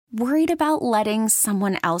Worried about letting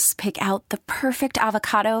someone else pick out the perfect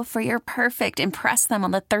avocado for your perfect impress them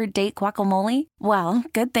on the third date guacamole? Well,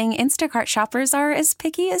 good thing Instacart shoppers are as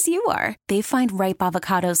picky as you are. They find ripe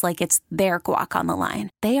avocados like it's their guac on the line.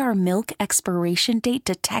 They are milk expiration date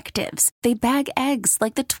detectives. They bag eggs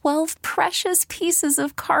like the 12 precious pieces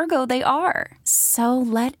of cargo they are. So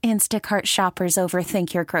let Instacart shoppers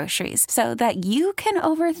overthink your groceries so that you can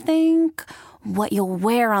overthink what you'll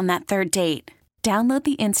wear on that third date. Download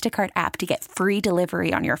the Instacart app to get free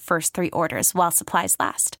delivery on your first 3 orders while supplies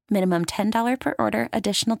last. Minimum $10 per order.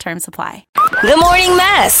 Additional terms apply. The Morning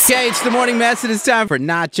Mess. Okay, it's the Morning Mess, and it's time for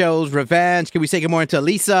Nacho's Revenge. Can we say good morning to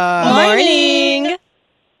Elisa? Morning.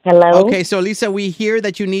 Hello? Okay, so Elisa, we hear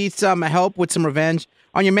that you need some help with some revenge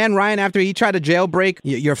on your man Ryan after he tried to jailbreak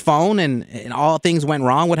your phone and all things went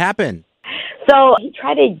wrong. What happened? So he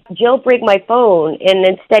tried to jailbreak my phone, and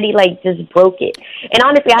instead he, just broke it. And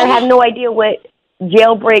honestly, I have no idea what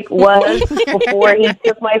jailbreak was before he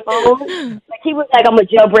took my phone. He was like, I'm going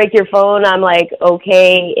to jailbreak your phone. I'm like,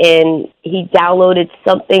 okay. And he downloaded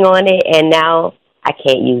something on it, and now I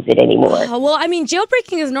can't use it anymore. Well, I mean,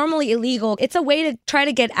 jailbreaking is normally illegal. It's a way to try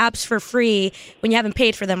to get apps for free when you haven't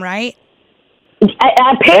paid for them, right?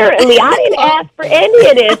 Apparently, I didn't ask for any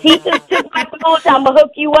of this. He just took my phone, I'm going to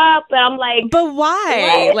hook you up. And I'm like, But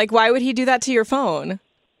why? what? Like, why would he do that to your phone?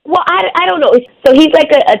 Well, I don't know. So he's like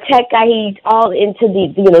a tech guy. He's all into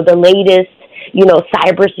the latest,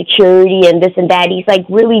 cybersecurity and this and that. He's like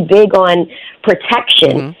really big on protection.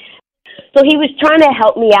 Mm-hmm. So he was trying to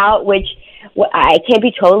help me out, which I can't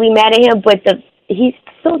be totally mad at him, but he's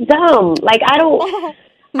so dumb. Like, I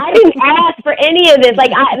didn't ask for any of this.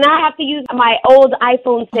 Now I have to use my old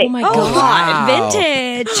iPhone 6. Oh my Oh, God. wow.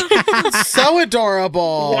 Vintage. So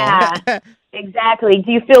adorable. Yeah, exactly.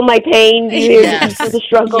 Do you feel my pain? Do you feel the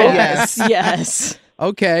struggle? Yes.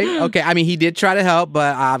 Okay. I mean, he did try to help,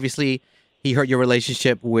 but obviously he hurt your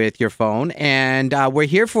relationship with your phone, and we're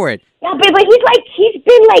here for it. Yeah, but he's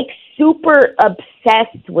been super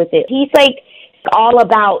obsessed with it. He's all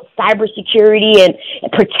about cybersecurity and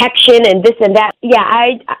protection and this and that.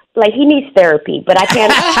 Yeah, he needs therapy, but I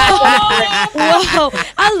can't. Whoa,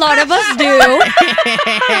 a lot of us do.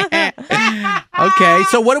 Okay,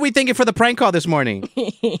 so what are we thinking for the prank call this morning?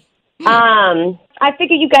 I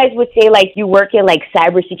figured you guys would say you work in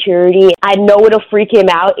cybersecurity. I know it'll freak him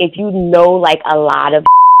out if you know a lot of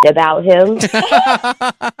about him.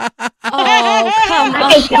 Oh, come on.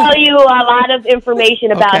 I can tell you a lot of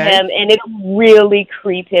information about him, and it'll really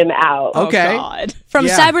creep him out. Okay. Oh, God. From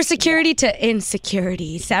Yeah. cybersecurity to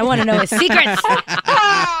insecurities. I want to know his secrets.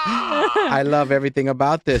 I love everything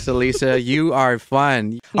about this, Elisa. You are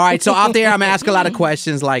fun. All right, so out there, I'm going to ask a lot of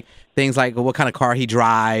questions things like what kind of car he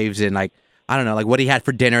drives and I don't know, what he had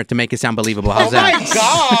for dinner to make it sound believable. How's that? My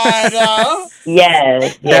God.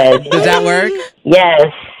 Yes. Does that work?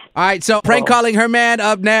 Yes. All right, so prank calling her man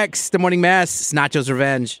up next. The Morning Mess, Nacho's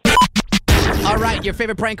Revenge. All right, your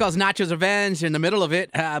favorite prank call is Nacho's Revenge. In the middle of it,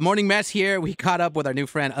 Morning Mess here. We caught up with our new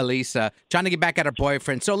friend, Elisa, trying to get back at her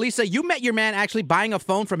boyfriend. So, Elisa, you met your man actually buying a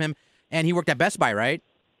phone from him, and he worked at Best Buy, right?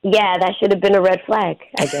 Yeah, that should have been a red flag,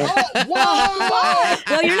 I guess.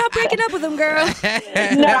 Well, you're not breaking up with him, girl.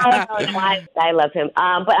 No, I love him.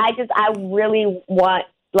 But I really want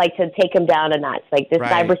to take him down a notch. This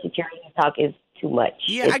Right. cybersecurity talk is too much.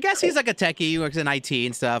 Yeah, I guess he's like a techie. He works in IT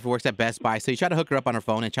and stuff. Works at Best Buy. So you try to hook her up on her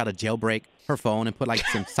phone and try to jailbreak her phone and put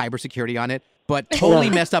some cybersecurity on it. But totally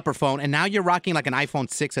messed up her phone. And now you're rocking an iPhone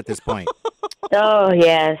 6 at this point. Oh,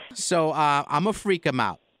 yes. So I'm going to freak him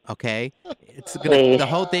out, okay? Please. The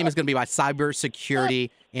whole thing is going to be about cybersecurity.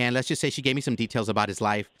 And let's just say she gave me some details about his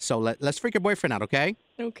life. So let's freak her boyfriend out, okay?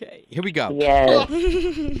 Okay. Here we go. Yes.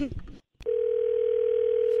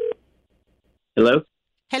 Hello?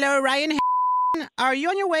 Hello, Ryan. Are you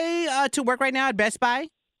on your way to work right now at Best Buy?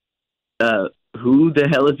 Who the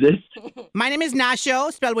hell is this? My name is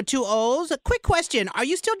Nacho, spelled with 2 O's. A quick question. Are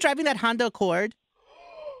you still driving that Honda Accord?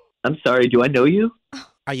 I'm sorry, do I know you?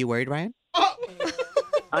 Are you worried, Ryan?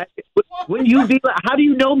 When you be, how do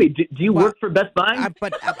you know me? Do you work for Best Buy?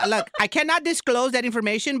 Look, I cannot disclose that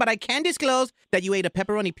information, but I can disclose that you ate a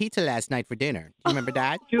pepperoni pizza last night for dinner. Do you remember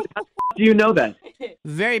that? How do you know that?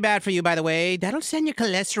 Very bad for you, by the way. That'll send your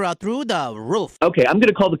cholesterol through the roof. Okay, I'm going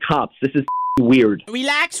to call the cops. This is weird.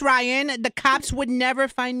 Relax, Ryan. The cops would never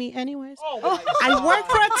find me anyways. I work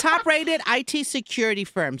for a top-rated IT security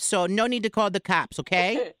firm, so no need to call the cops,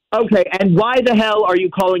 okay? Okay, and why the hell are you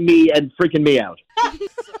calling me and freaking me out?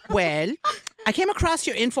 Well, I came across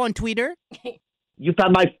your info on Twitter. You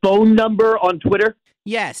found my phone number on Twitter?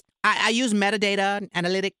 Yes. I use metadata,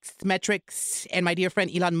 analytics, metrics, and my dear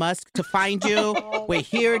friend Elon Musk to find you. We're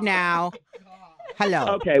here now.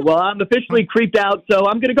 Hello. Okay, well, I'm officially creeped out, so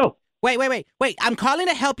I'm going to go. Wait. I'm calling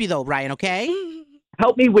to help you, though, Ryan, okay?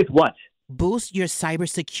 Help me with what? Boost your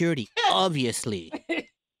cybersecurity, obviously.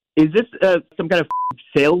 Is this some kind of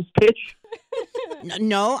sales pitch?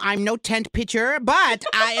 No, I'm no tent pitcher, but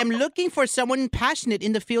I am looking for someone passionate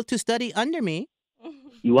in the field to study under me.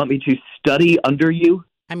 You want me to study under you?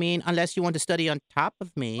 I mean, unless you want to study on top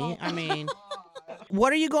of me. I mean,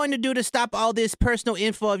 what are you going to do to stop all this personal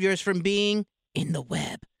info of yours from being in the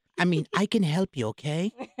web? I mean, I can help you,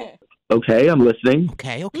 okay? Okay, I'm listening.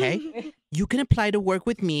 Okay. You can apply to work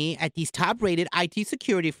with me at this top-rated IT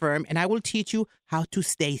security firm, and I will teach you how to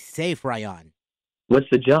stay safe, Ryan. What's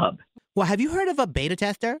the job? Well, have you heard of a beta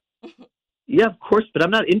tester? Yeah, of course, but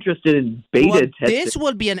I'm not interested in beta testing. This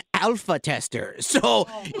will be an alpha tester, so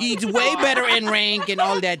he's way better in rank and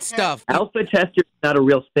all that stuff. Alpha tester is not a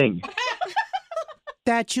real thing.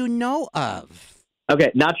 That you know of.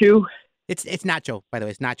 Okay, Nacho. It's Nacho, by the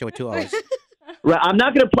way. It's Nacho with 2 O's. Right, I'm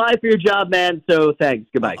not going to apply for your job, man, so thanks.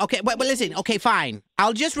 Goodbye. Okay, but listen. Okay, fine.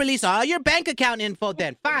 I'll just release all your bank account info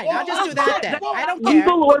then. Fine, I'll just do that then. I don't care.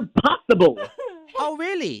 Evil or possible? Oh,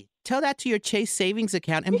 really? Tell that to your Chase savings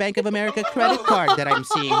account and Bank of America credit card that I'm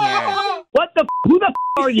seeing here. What the Who the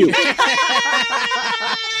are you?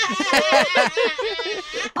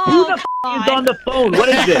 Who the is on the phone? What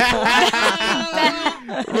is this?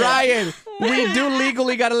 Ryan, we do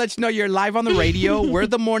legally got to let you know you're live on the radio. We're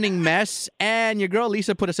the morning mess, and your girl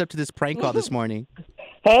Elisa put us up to this prank call this morning.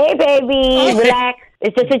 Hey, baby, relax.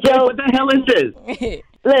 It's just a joke. What the hell is this?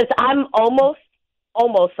 Listen, I'm almost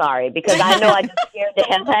sorry because I know I just scared the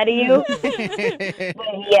hell out of you. But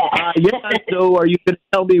yeah. Yeah, so are you going to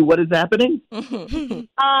tell me what is happening?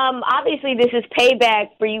 Obviously this is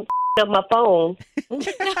payback for you up my phone.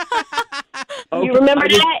 Okay, You remember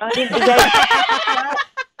that?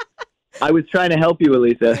 I was trying to help you,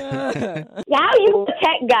 Elisa. How you a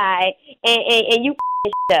tech guy and you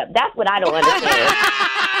up? That's what I don't understand.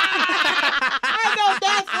 I know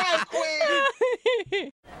that's right,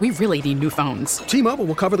 Queen. We really need new phones. T-Mobile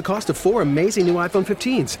will cover the cost of 4 amazing new iPhone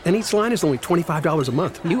 15s, and each line is only $25 a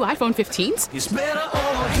month. New iPhone 15s? It's better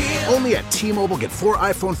over here. Only at T-Mobile, get 4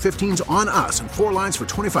 iPhone 15s on us and 4 lines for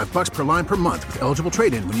 $25 per line per month with eligible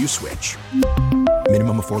trade-in when you switch.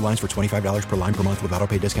 Minimum of 4 lines for $25 per line per month with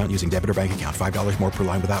autopay discount using debit or bank account. $5 more per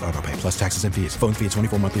line without autopay, plus taxes and fees. Phone fee at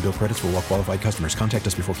 24 monthly bill credits for well-qualified customers. Contact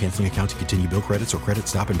us before canceling account to continue bill credits or credit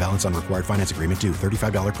stop and balance on required finance agreement due.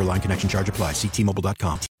 $35 per line connection charge applies. See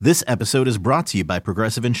T-Mobile.com. This episode is brought to you by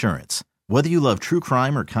Progressive Insurance. Whether you love true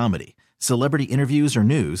crime or comedy, celebrity interviews or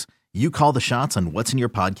news, you call the shots on what's in your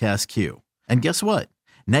podcast queue. And guess what?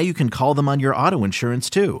 Now you can call them on your auto insurance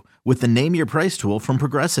too with the Name Your Price tool from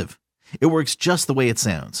Progressive. It works just the way it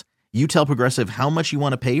sounds. You tell Progressive how much you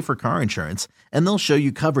want to pay for car insurance, and they'll show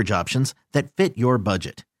you coverage options that fit your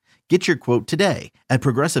budget. Get your quote today at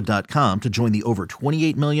Progressive.com to join the over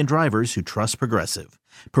 28 million drivers who trust Progressive.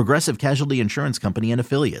 Progressive Casualty Insurance Company and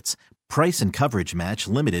Affiliates. Price and coverage match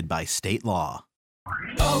limited by state law.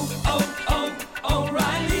 O'Reilly.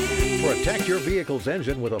 Protect your vehicle's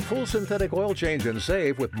engine with a full synthetic oil change and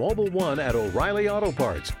save with Mobile One at O'Reilly Auto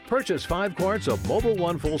Parts. Purchase 5 quarts of Mobile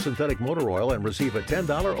One full synthetic motor oil and receive a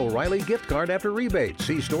 $10 O'Reilly gift card after rebate.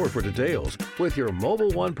 See store for details. With your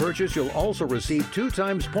Mobile One purchase, you'll also receive 2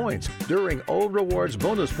 times points during O Rewards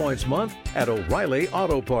Bonus Points Month at O'Reilly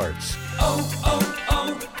Auto Parts.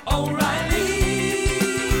 O'Reilly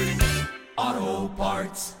Auto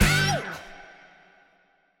Parts.